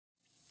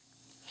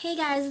Hey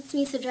guys, it's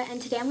me Sidra,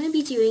 and today I'm going to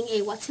be doing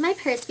a what's in my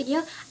purse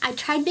video. I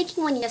tried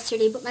making one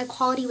yesterday, but my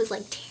quality was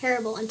like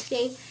terrible, and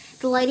today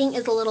the lighting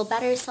is a little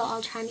better, so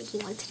I'll try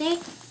making one today.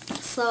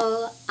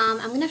 So I'm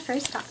going to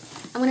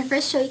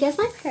first show you guys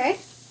my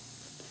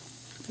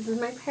purse. This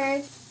is my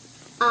purse.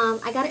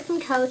 I got it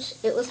from Coach.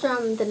 It was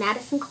from the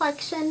Madison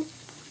collection.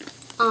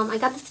 I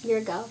got this a year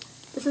ago.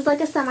 This is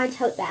like a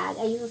semi-tote bag.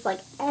 I use this like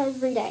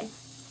every day.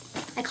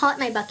 I call it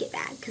my bucket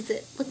bag because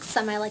it looks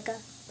semi like a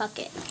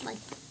bucket, like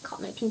call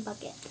it my pink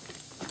bucket.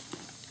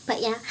 But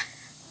yeah,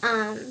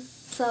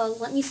 so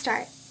let me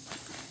start.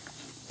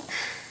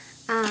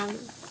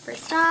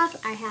 First off,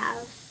 I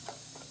have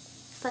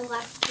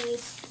sunglass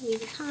case, Louis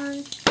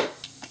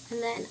Vuitton,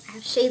 and then I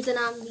have shades in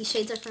them. These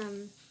shades are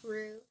from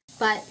Rue.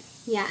 But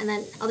yeah, and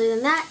then other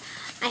than that,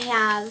 I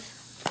have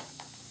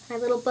my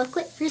little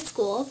booklet for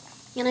school,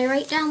 and I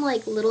write down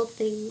like little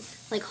things,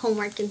 like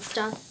homework and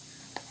stuff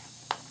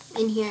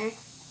in here.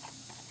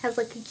 It has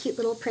like a cute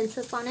little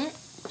princess on it.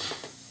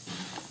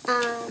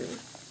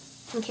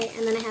 Okay,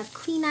 and then I have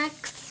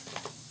Kleenex,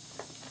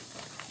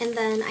 and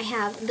then I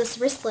have this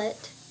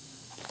wristlet,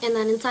 and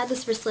then inside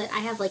this wristlet I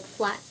have like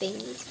flat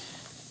things.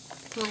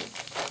 Like,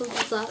 close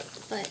this up,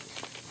 but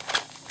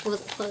it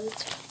wasn't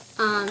closed.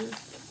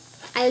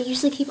 I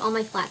usually keep all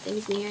my flat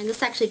things in here, and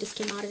this actually just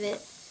came out of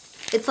it.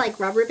 It's like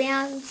rubber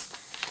bands.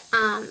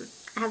 I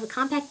have a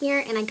compact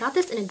mirror, and I got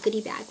this in a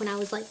goodie bag when I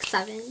was like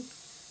 7.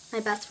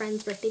 My best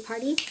friend's birthday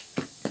party.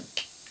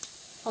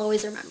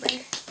 Always remember.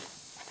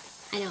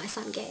 I know I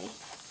sound gay.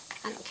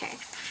 I don't care.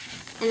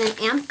 And then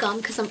amp gum,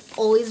 because I'm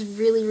always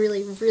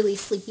really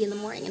sleepy in the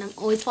morning, and I'm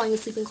always falling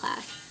asleep in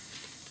class.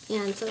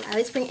 And so I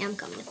always bring amp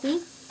gum with me.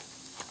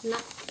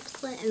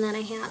 And then I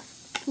have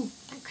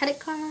my credit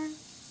card.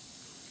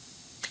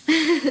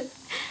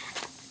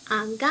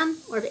 Gum,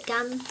 Orbit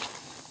gum.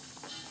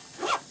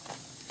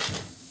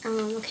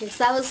 Okay,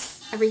 so that was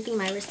everything in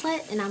my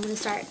wristlet, and I'm going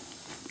to start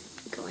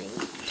going to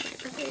my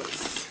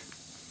purse.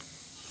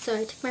 So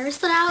I took my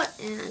wristlet out,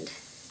 and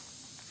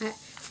so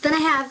then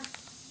I have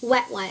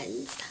wet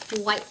ones,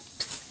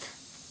 wipes.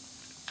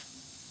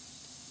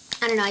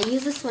 I don't know, I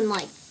use this when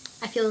like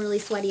I feel really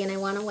sweaty and I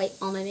want to wipe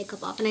all my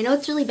makeup off. And I know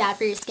it's really bad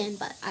for your skin,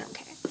 but I don't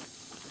care.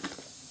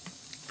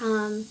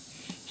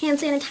 Hand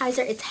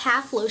sanitizer, it's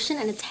half lotion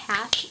and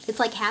it's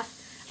like half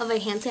of a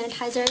hand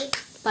sanitizer,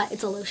 but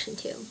it's a lotion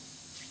too.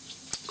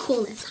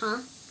 Coolness,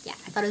 huh? Yeah,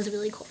 I thought it was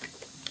really cool.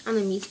 I'm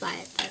amused by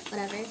it, but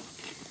whatever.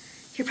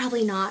 You're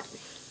probably not,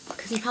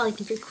 because you probably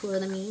think you're cooler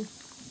than me.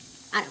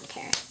 I don't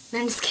care. No,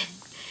 I'm just kidding.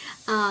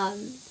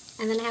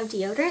 And then I have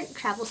deodorant,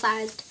 travel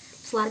sized.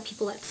 There's a lot of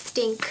people that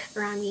stink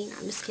around me. No,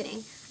 I'm just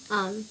kidding.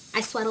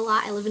 I sweat a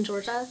lot. I live in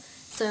Georgia,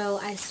 so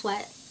I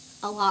sweat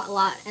a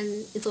lot, and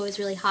it's always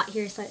really hot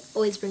here, so I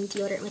always bring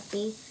deodorant with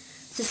me,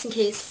 just in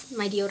case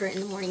my deodorant in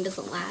the morning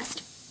doesn't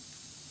last.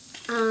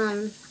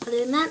 Other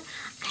than that,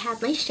 I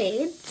have my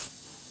shades.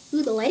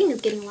 Ooh, the lighting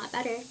is getting a lot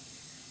better.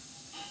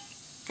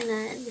 And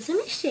then these are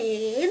my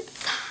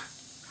shades.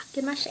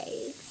 Get my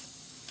shades.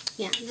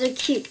 Yeah, these are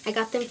cute. I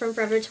got them from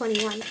Forever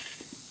 21.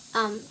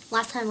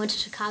 Last time I went to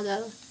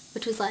Chicago,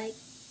 which was like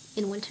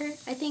in winter,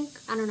 I think.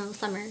 I don't know,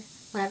 summer,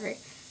 whatever.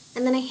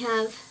 And then I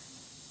have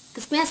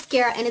this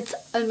mascara, and it's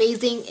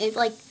amazing. It's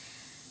like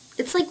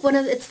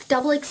it's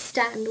double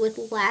extend with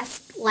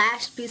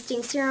lash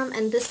boosting serum,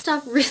 and this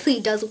stuff really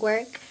does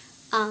work.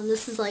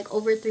 This is like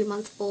over 3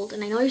 months old,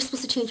 and I know you're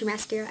supposed to change your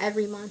mascara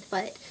every month,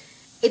 but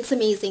it's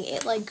amazing.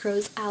 It like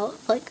grows out.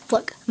 Like,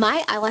 look,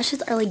 my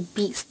eyelashes are like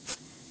beasts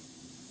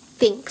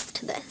thanks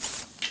to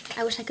this.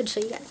 I wish I could show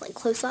you guys like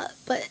close up,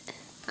 but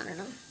I don't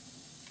know.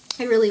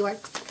 It really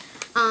works.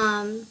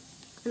 And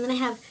then I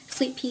have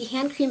Sweet Pea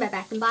hand cream by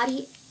Bath &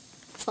 Body.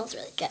 It smells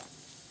really good.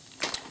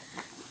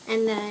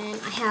 And then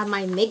I have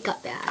my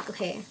makeup bag.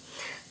 Okay,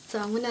 so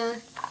I'm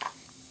gonna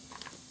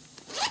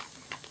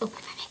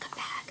open my makeup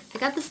bag. I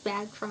got this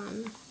bag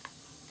from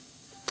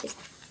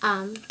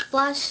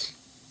Blush,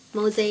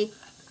 Mosaic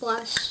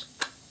Blush.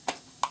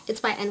 It's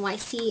by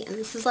NYC, and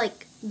this is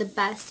like the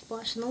best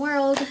blush in the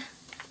world.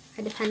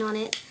 I depend on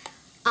it.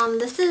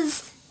 This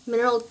is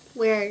mineral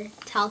wear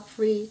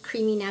talc-free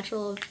creamy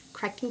natural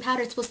correcting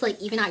powder. It's supposed to like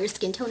even out your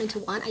skin tone into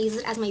one. I use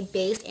it as my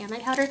base and my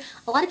powder.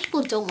 A lot of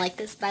people don't like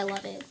this, but I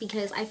love it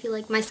because I feel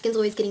like my skin's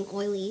always getting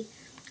oily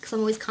because I'm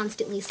always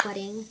constantly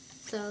sweating.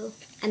 So,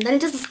 and then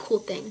it does this cool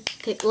thing.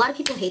 Okay, a lot of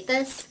people hate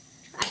this.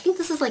 I think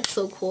this is like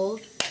so cool.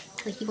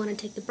 Like, you want to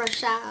take the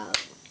brush out.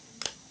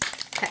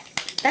 Okay,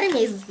 that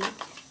amazes me.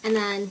 And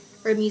then,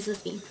 or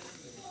amuses me.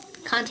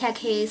 Contact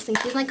case in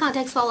case my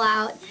contacts fall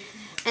out.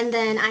 And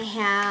then I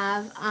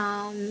have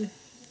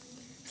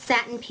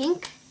Satin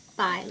Pink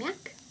by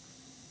MAC.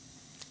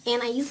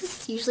 And I use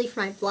this usually for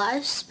my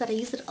blush, but I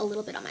use it a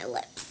little bit on my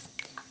lips.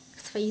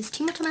 Because if I use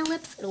too much on my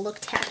lips, it'll look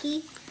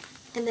tacky.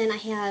 And then I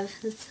have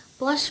this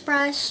blush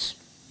brush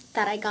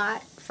that I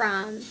got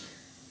from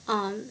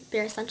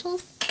Bare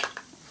Essentials.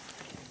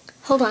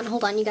 Hold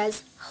on, you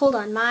guys. Hold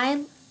on.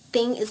 My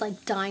thing is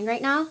like dying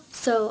right now,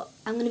 so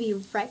I'm going to be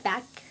right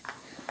back.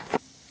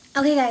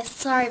 Okay guys,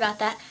 sorry about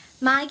that.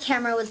 My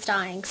camera was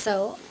dying,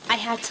 so I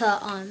had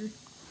to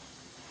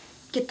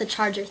get the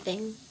charger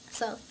thing.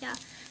 So yeah,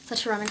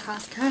 such a run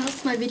across,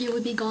 because my video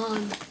would be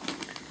gone.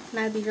 And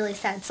I would be really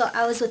sad. So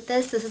I was with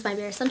this. This is my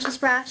Bare Essentials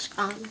brush.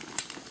 I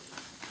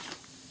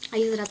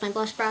use it as my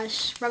blush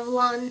brush.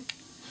 Revlon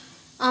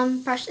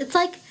brush. It's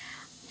like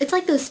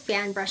those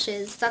fan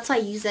brushes. That's why I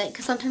use it,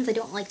 because sometimes I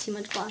don't like too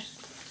much blush.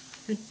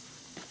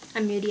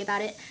 I'm moody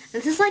about it.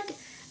 And this is like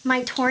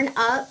my torn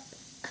up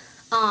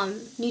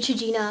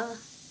Neutrogena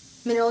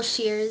Mineral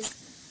Shears.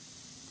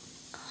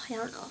 Oh, I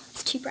don't know.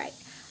 It's too bright.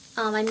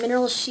 My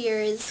Mineral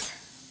Shears.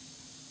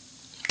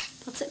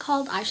 What's it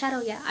called?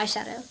 Eyeshadow? Yeah,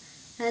 eyeshadow.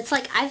 And it's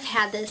like, I've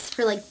had this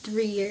for like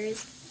 3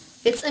 years.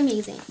 It's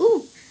amazing.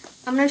 Ooh!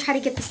 I'm going to try to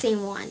get the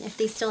same one if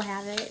they still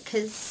have it,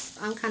 because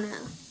I'm kind of...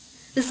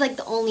 This is like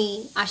the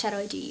only eyeshadow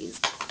I do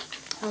use.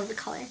 I love the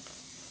color.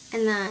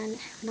 And then,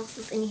 what else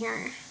is in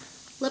here?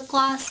 Lip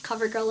gloss,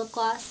 CoverGirl lip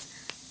gloss.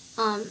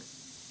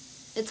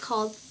 It's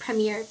called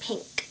Premier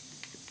Pink.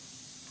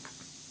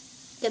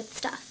 Good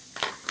stuff.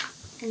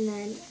 And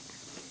then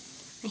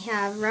I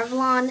have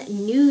Revlon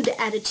Nude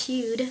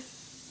Attitude.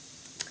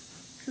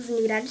 This is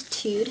Nude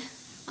Attitude.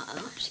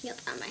 Uh-oh, I should get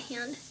that on my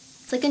hand.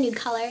 It's like a nude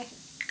color.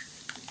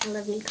 I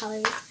love nude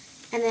colors.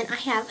 And then I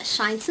have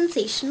Shine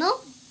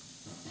Sensational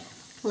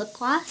lip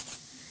gloss.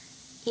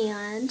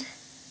 And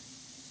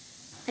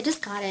I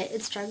just got it.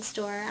 It's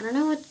drugstore. I don't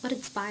know what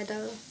it's by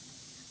though.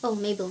 Oh,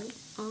 Maybelline.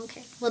 Oh,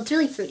 okay. Well, it's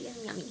really fruity and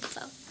yummy,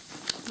 so.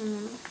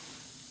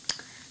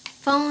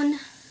 Phone.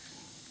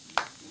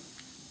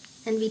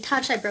 And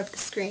Touch, I broke the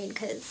screen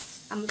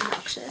because I'm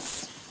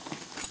obnoxious.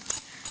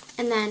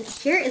 And then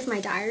here is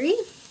my diary.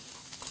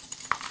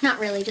 Not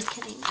really, just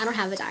kidding. I don't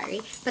have a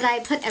diary. But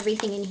I put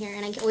everything in here,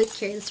 and I always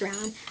carry this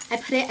around.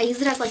 I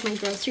use it as like my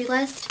grocery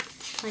list.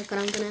 Like what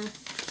I'm gonna...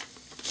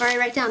 Or I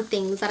write down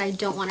things that I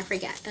don't want to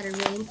forget that are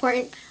really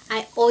important.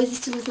 I always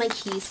used to lose my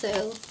key,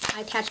 so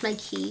I attach my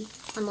key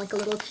on like a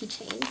little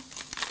keychain.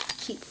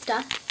 Cute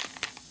stuff.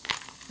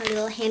 My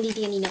little handy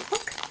dandy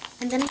notebook.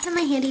 And then I have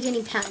my handy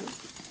dandy pen.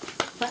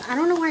 But I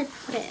don't know where I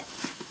put it.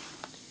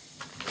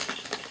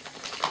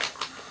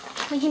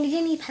 My handy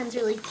dandy pen's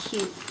really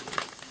cute.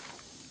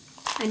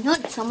 I know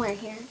it's somewhere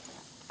here.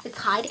 It's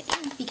hiding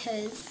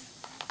because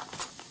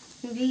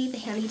maybe the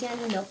handy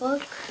dandy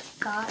notebook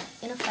got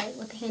in a fight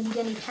with the handy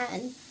dandy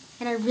pen.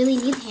 And I really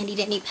need the handy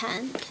dandy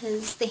pen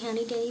because the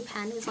handy dandy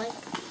pen is like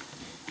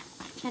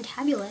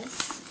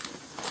fantabulous.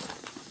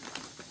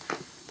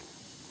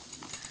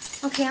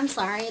 Okay, I'm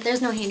sorry.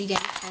 There's no handy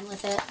dandy pen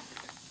with it.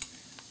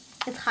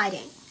 It's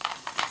hiding.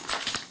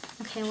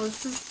 Okay, well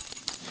this is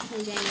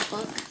handy dandy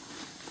notebook.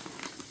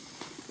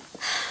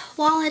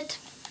 Wallet.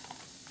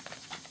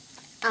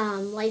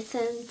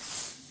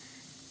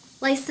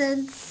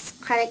 License,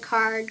 credit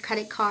card,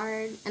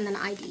 and then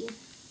ID.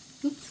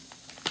 Oops.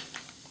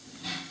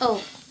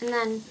 Oh, and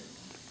then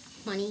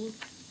money.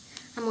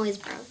 I'm always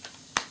broke.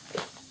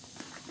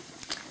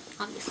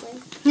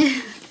 Obviously.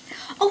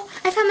 Oh,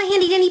 I found my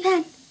handy dandy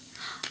pen.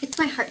 It's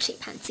my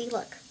heart-shaped pen. See,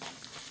 look.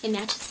 It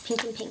matches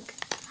pink and pink.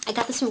 I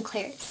got this from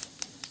Claire's.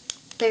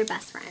 They're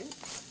best friends.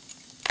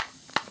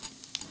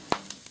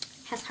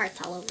 Has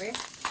hearts all over.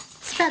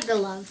 Spread the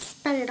love.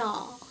 Spread it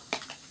all.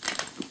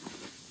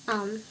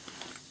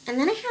 And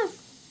then I have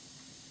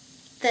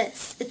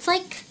this. It's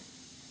like,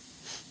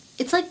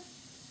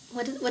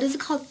 what is it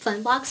called?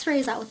 Sunblock spray?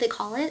 Is that what they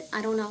call it?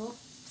 I don't know.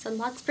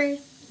 Sunblock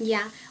spray?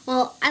 Yeah.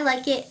 Well, I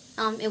like it.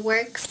 It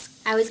works.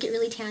 I always get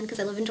really tan because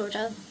I live in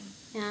Georgia,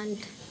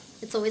 and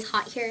it's always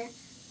hot here.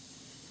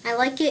 I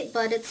like it,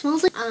 but it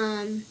smells like,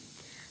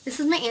 this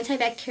is my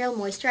antibacterial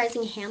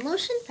moisturizing hand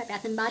lotion by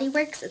Bath & Body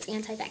Works. It's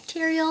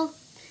antibacterial.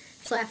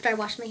 So after I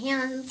wash my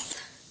hands,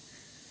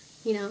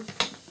 you know,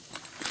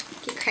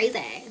 get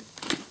crazy.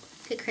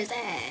 Get crazy.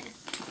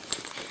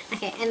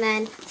 Okay, and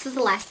then this is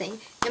the last thing.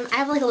 I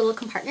have like a little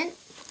compartment,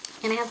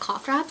 and I have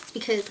cough drops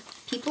because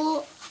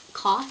people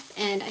cough,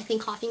 and I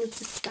think coughing is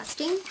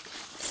disgusting.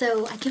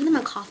 So I give them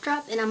a cough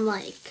drop, and I'm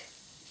like,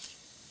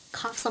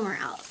 cough somewhere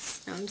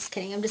else. No, I'm just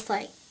kidding. I'm just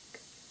like,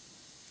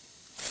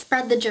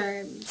 spread the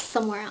germs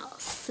somewhere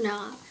else.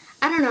 No,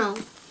 I don't know.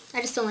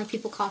 I just don't like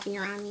people coughing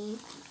around me.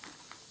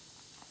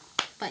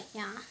 But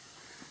yeah,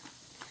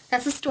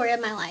 that's the story of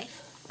my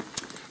life.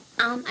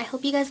 I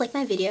hope you guys liked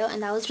my video,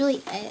 and that was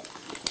really it.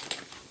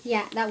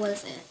 Yeah, that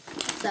was it.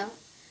 So,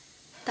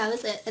 that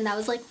was it. And that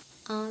was like,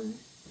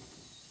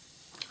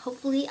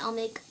 hopefully I'll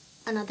make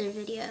another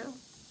video.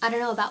 I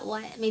don't know about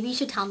what. Maybe you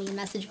should tell me and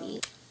message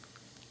me.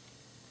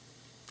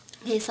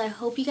 Okay, so I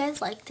hope you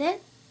guys liked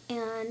it,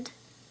 and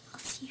I'll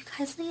see you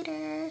guys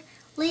later.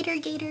 Later,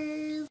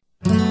 Gators!